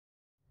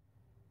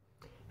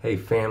Hey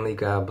family,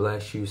 God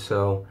bless you.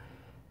 So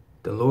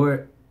the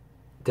Lord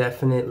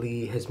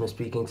definitely has been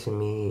speaking to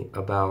me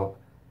about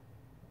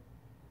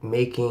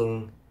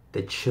making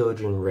the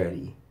children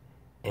ready.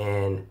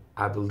 And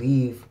I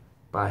believe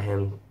by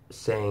him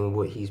saying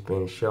what he's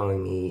been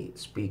showing me,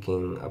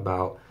 speaking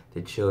about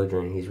the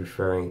children, he's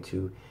referring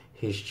to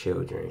his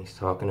children. He's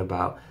talking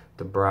about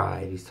the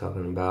bride. He's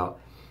talking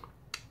about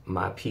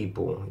my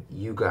people,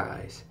 you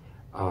guys.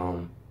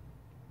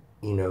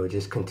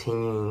 Just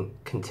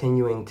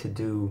continuing to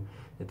do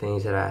the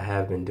things that I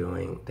have been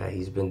doing, that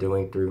he's been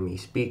doing through me,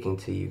 speaking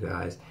to you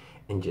guys,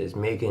 and just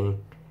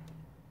making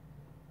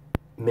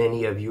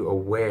many of you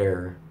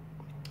aware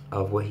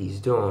of what he's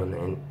doing,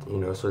 and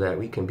so that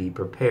we can be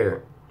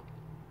prepared.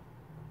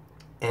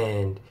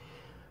 And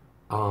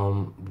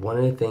one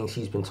of the things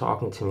he's been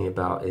talking to me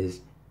about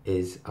is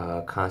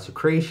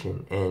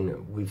consecration,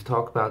 and we've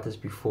talked about this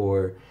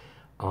before.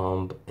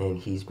 And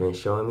he's been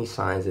showing me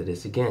signs of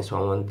this again. So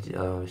I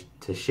wanted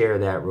to share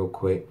that real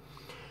quick.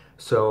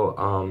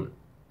 So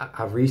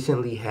I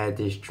recently had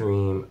this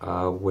dream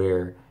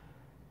where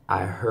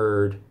I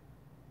heard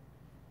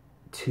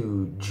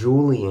to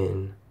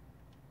Julian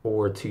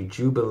or to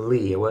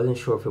Jubilee. I wasn't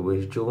sure if it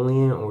was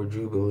Julian or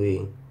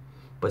Jubilee.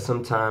 But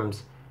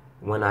sometimes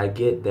when I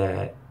get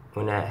that,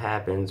 when that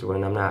happens,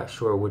 when I'm not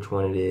sure which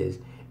one it is,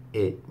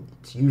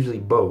 it's usually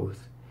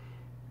both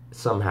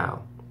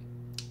somehow.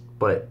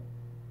 But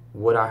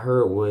what I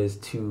heard was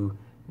to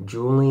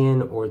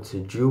Julian or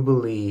to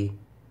Jubilee,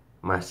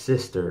 my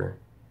sister,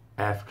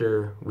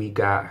 after we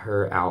got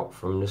her out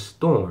from the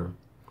storm.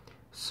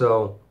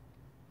 So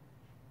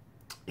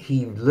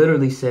he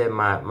literally said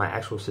my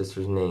actual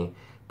sister's name,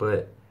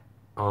 but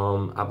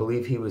I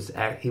believe he was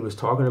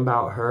talking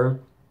about her,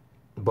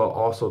 but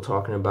also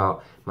talking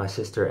about my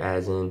sister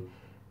as in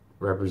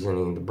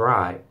representing the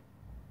bride.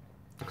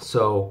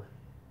 So,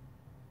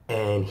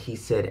 and he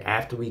said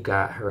after we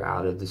got her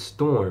out of the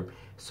storm.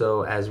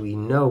 So as we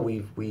know,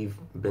 we've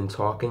been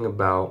talking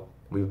about,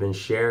 we've been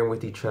sharing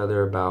with each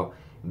other about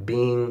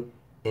being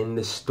in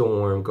the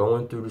storm,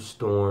 going through the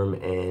storm,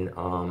 and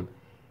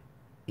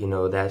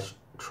that's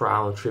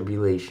trial and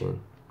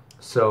tribulation.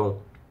 So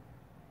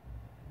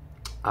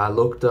I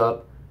looked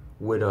up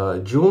what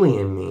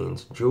Julian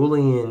means.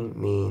 Julian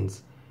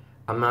means,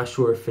 I'm not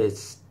sure if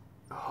it's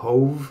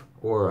Hove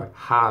or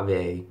Have,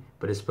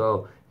 but it's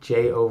spelled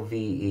Jove.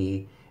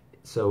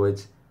 So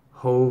it's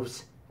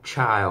Hove's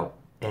child.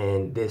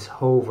 And this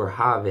Hove or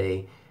Have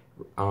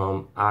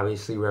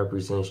obviously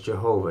represents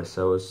Jehovah.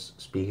 So it's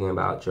speaking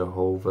about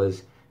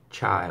Jehovah's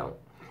child.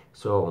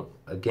 So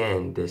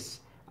again, this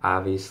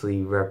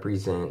obviously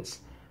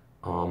represents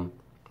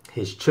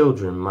his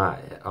children, my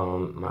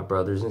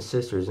brothers and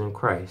sisters in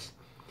Christ.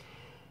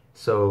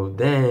 So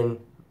then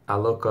I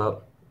look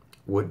up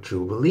what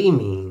Jubilee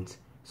means.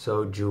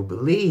 So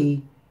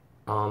Jubilee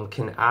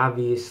can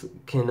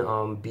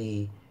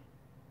be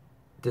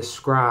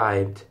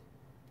described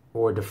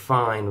or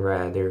defined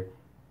rather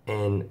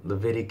in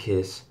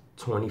Leviticus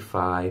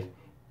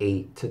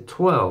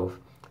 25:8-12.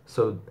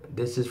 So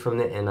this is from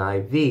the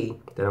NIV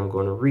that I'm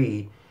going to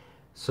read.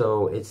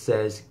 So it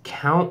says,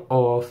 count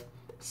off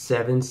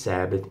 7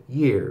 Sabbath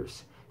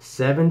years,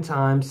 7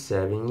 times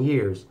 7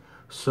 years,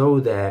 so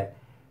that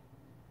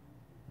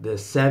the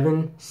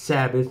 7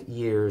 Sabbath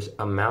years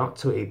amount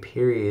to a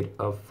period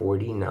of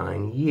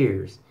 49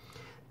 years.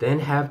 Then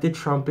have the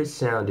trumpet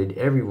sounded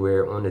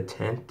everywhere on the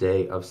 10th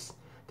day of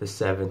the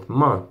 7th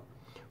month.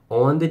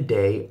 On the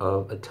day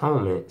of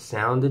atonement,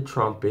 sound the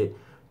trumpet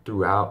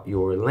throughout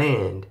your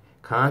land.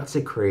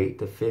 Consecrate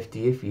the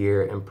 50th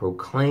year and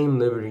proclaim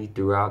liberty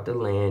throughout the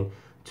land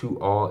to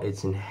all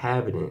its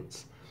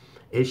inhabitants.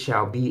 It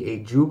shall be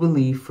a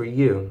jubilee for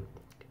you.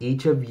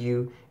 Each of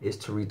you is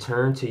to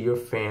return to your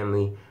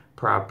family,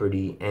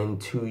 property,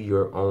 and to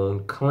your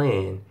own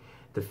clan.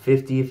 The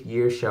 50th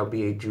year shall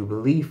be a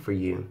jubilee for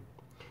you.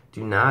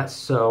 Do not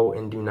sow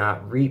and do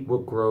not reap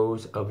what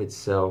grows of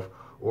itself,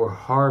 or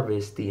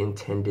harvest the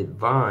intended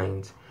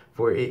vines,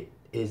 for it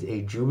is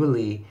a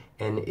jubilee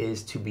and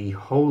is to be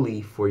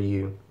holy for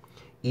you.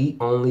 Eat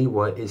only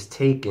what is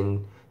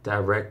taken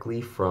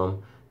directly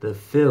from the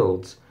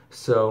fields.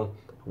 So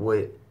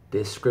what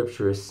this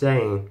scripture is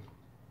saying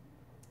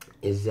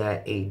is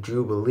that a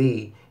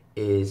jubilee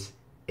is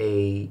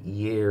a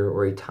year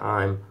or a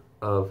time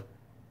of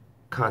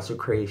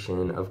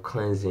consecration, of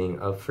cleansing,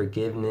 of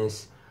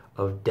forgiveness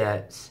of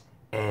debts,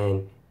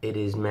 and it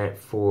is meant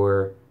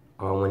for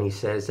when he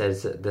says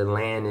that the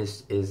land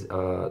is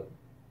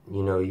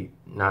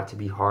not to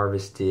be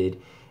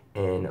harvested,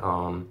 and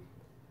all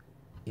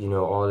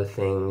the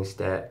things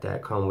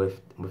that come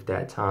with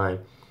that time.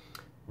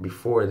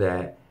 Before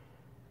that,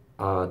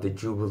 the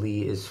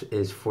Jubilee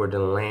is for the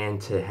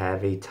land to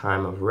have a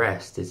time of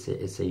rest.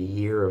 It's a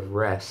year of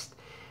rest.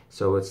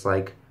 So it's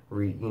like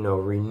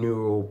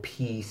renewal,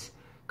 peace,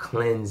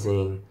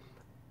 cleansing.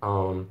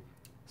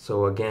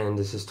 So again,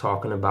 this is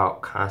talking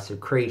about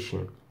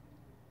consecration.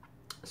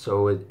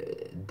 So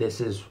this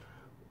is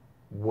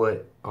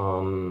what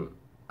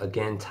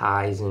again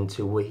ties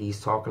into what he's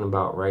talking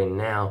about right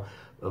now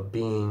of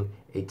being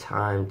a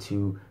time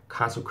to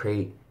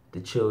consecrate the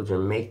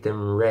children, make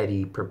them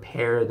ready,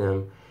 prepare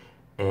them.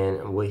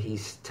 And what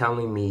he's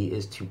telling me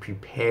is to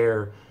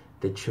prepare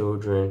the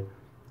children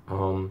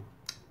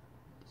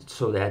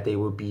so that they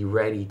will be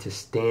ready to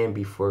stand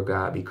before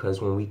God.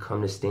 Because when we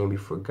come to stand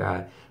before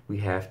God, we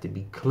have to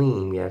be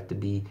clean. We have to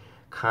be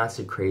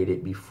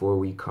consecrated before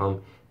we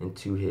come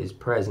into his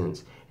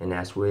presence. And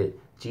that's what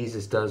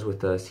Jesus does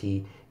with us.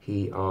 He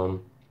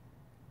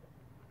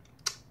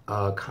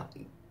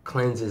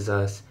cleanses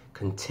us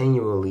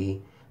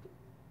continually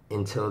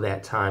until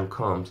that time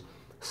comes.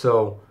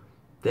 So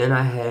then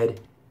I had,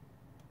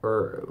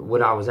 or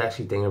what I was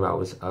actually thinking about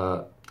was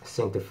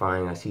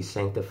sanctifying us. He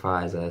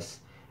sanctifies us,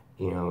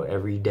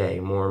 every day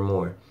more and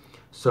more.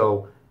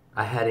 So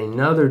I had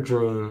another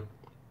dream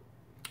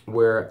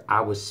where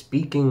I was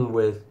speaking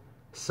with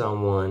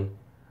someone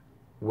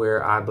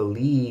where I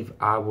believe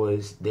I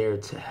was there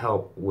to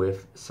help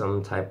with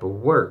some type of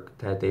work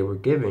that they were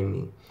giving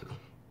me.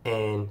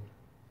 And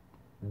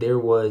there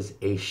was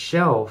a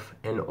shelf,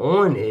 and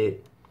on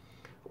it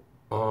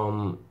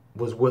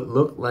was what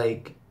looked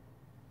like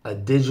a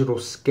digital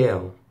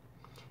scale.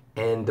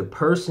 And the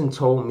person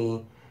told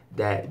me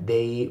that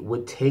they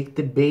would take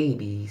the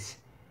babies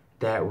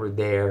that were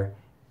there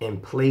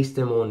and place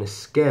them on the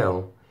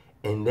scale,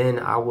 and then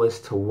I was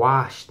to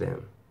wash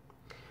them.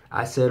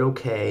 I said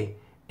okay,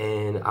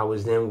 and I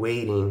was then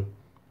waiting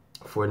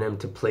for them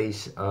to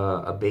place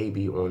a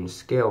baby on the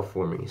scale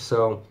for me.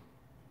 So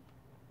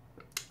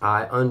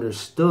I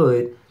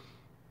understood,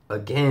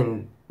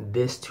 again,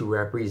 this to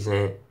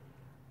represent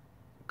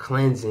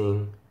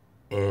cleansing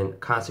and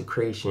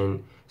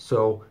consecration.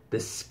 So a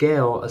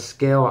scale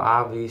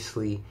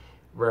obviously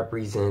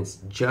represents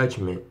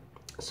judgment.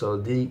 So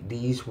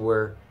these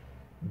were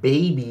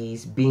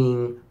babies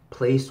being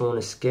placed on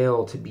a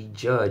scale to be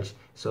judged.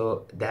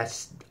 So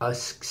that's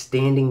us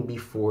standing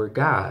before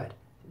God.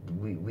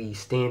 We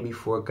stand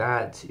before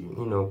God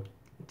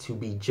to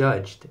be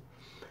judged.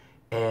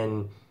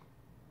 And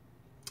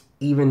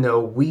even though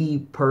we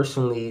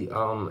personally,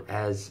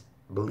 as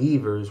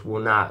believers,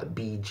 will not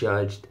be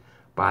judged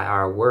by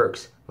our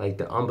works like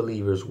the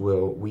unbelievers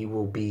will, we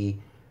will be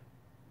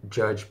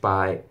judged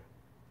by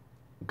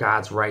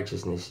God's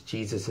righteousness,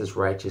 Jesus'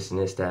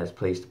 righteousness that is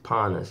placed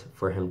upon us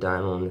for him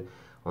dying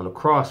on the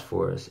cross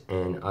for us,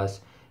 and us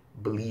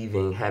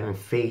believing, having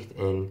faith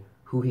in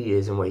who he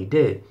is and what he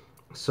did.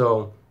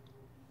 So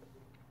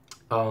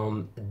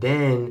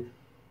then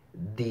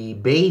the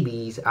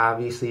babies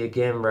obviously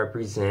again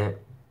represent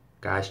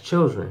God's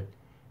children.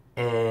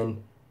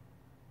 And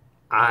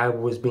I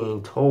was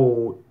being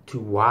told to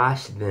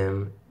wash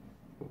them,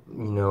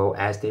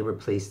 as they were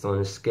placed on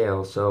the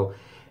scale. So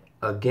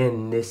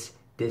again, this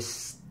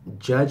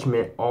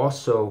judgment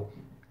also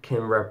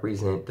can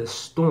represent the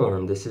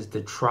storm. This is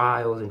the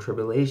trials and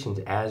tribulations.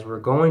 As we're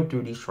going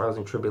through these trials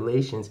and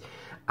tribulations,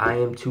 I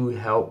am to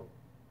help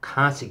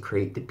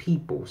consecrate the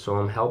people. So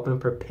I'm helping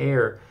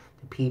prepare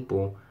the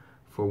people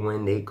for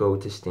when they go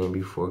to stand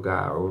before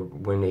God, or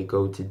when they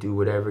go to do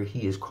whatever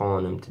he is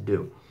calling them to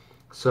do.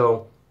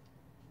 So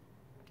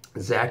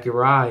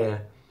Zechariah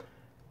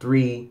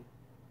 3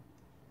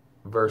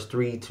 verse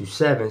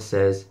 3-7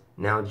 says,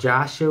 "Now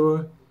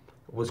Joshua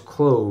was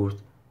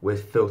clothed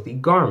with filthy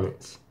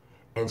garments,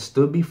 and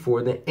stood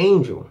before the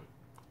angel.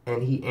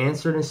 And he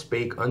answered and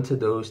spake unto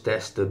those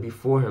that stood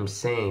before him,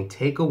 saying,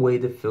 Take away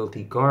the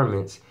filthy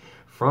garments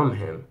from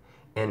him.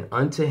 And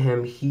unto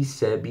him he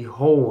said,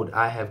 Behold,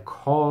 I have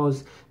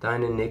caused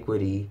thine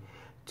iniquity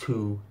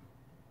to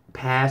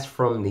pass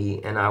from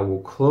thee, and I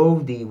will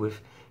clothe thee with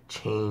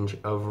change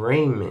of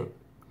raiment.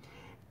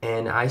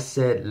 And I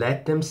said,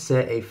 Let them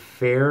set a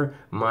fair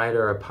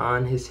mitre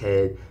upon his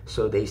head.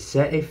 So they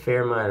set a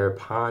fair mitre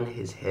upon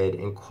his head,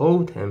 and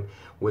clothed him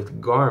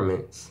with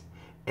garments.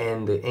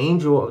 And the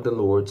angel of the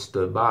Lord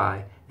stood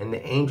by. And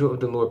the angel of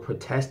the Lord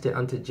protested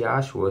unto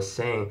Joshua,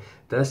 saying,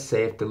 Thus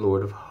saith the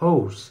Lord of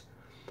hosts,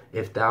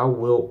 If thou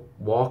wilt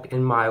walk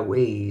in my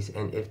ways,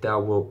 and if thou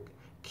wilt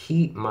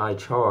keep my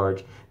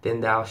charge, then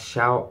thou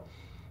shalt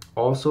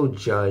also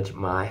judge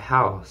my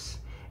house,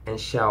 and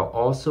shalt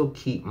also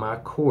keep my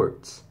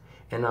courts.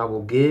 And I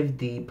will give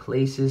thee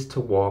places to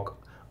walk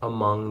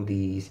among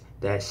these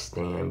that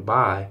stand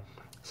by."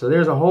 So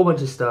there's a whole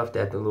bunch of stuff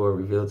that the Lord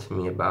revealed to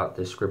me about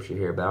this scripture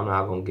here, but I'm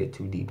not going to get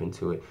too deep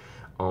into it.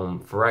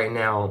 For right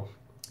now,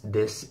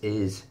 this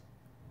is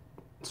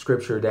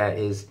scripture that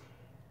is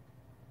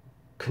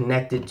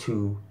connected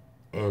to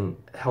and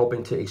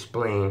helping to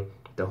explain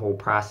the whole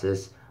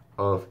process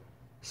of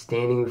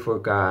standing before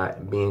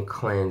God, being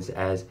cleansed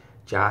as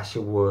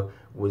Joshua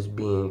was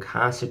being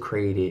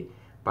consecrated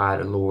by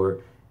the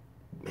Lord,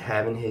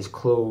 having his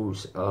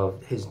clothes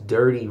of his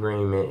dirty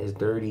raiment, his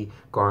dirty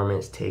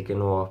garments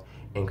taken off,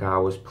 and God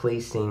was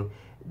placing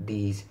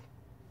these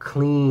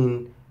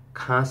clean,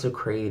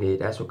 consecrated,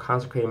 that's what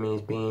consecrated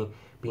means,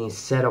 being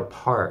set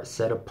apart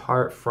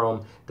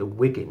from the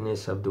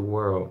wickedness of the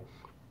world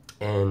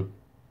and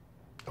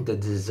the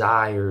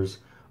desires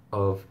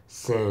of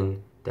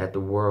sin that the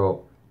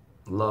world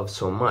loves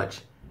so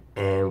much.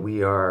 And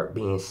we are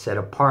being set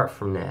apart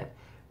from that.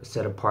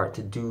 set apart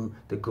to do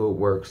the good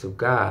works of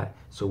God.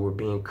 So we're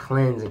being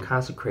cleansed and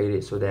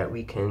consecrated so that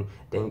we can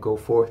then go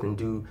forth and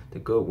do the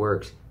good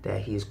works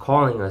that He is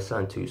calling us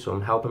unto. So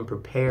I'm helping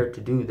prepare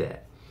to do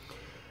that.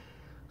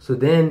 So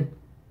then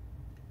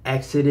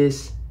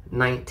Exodus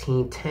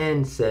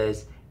 19:10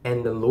 says,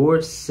 "And the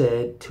Lord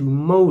said to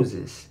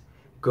Moses,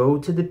 Go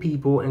to the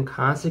people and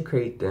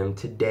consecrate them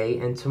today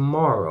and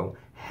tomorrow.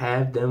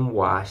 Have them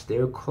wash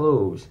their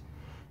clothes."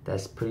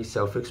 That's pretty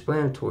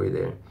self-explanatory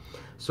there.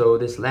 So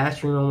this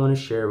last dream I want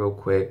to share real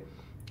quick.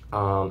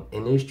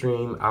 In this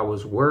dream, I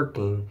was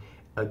working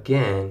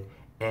again,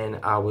 and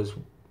I was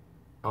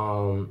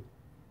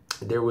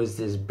there was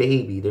this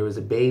baby. There was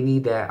a baby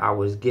that I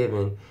was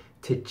given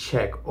to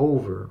check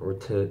over, or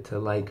to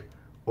like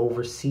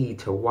oversee,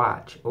 to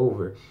watch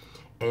over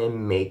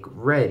and make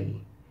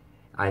ready.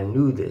 I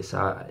knew this.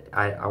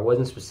 I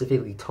wasn't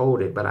specifically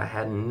told it, but I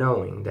had a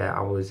knowing that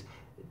I was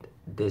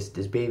this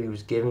baby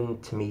was given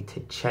to me to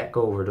check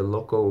over, to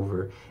look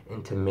over,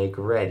 and to make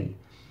ready.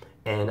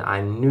 And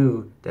I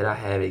knew that I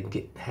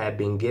had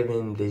been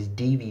given this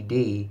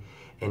DVD,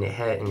 and it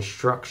had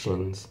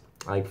instructions,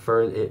 like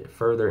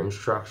further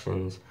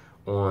instructions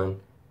on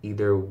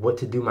either what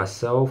to do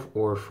myself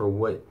or for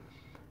what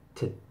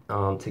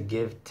to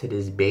give to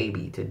this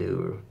baby to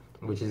do,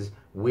 which is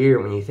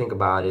weird when you think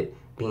about it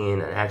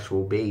being an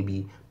actual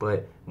baby,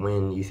 but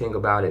when you think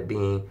about it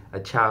being a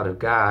child of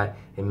God,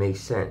 it makes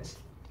sense.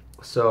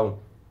 So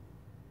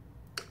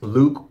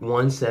Luke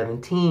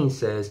 1:17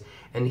 says,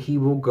 "And he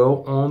will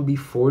go on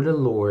before the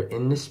Lord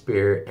in the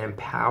spirit and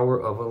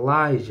power of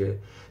Elijah,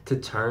 to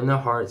turn the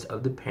hearts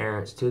of the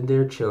parents to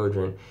their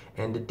children,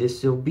 and the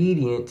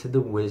disobedient to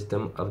the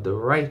wisdom of the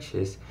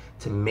righteous,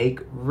 to make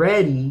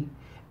ready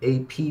a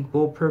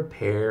people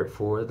prepared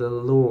for the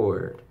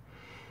Lord."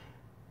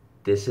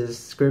 This is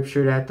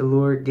scripture that the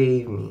Lord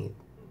gave me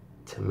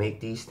to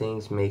make these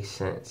things make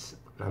sense.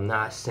 I'm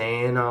not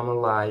saying I'm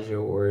Elijah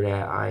or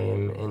that I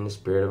am in the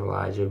spirit of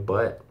Elijah,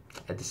 but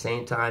at the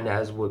same time,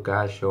 that's what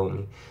God showed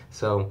me.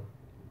 So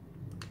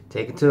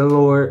take it to the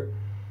Lord.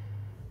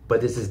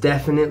 But this is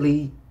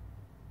definitely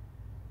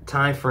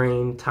time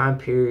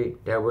period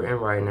that we're in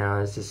right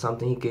now. It's just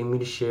something He gave me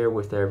to share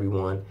with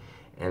everyone.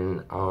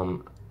 And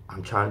I'm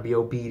trying to be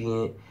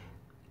obedient.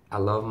 I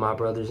love my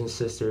brothers and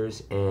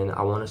sisters, and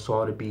I want us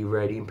all to be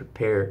ready and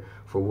prepared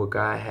for what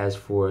God has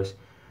for us.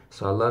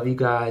 So I love you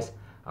guys.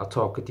 I'll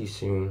talk with you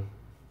soon.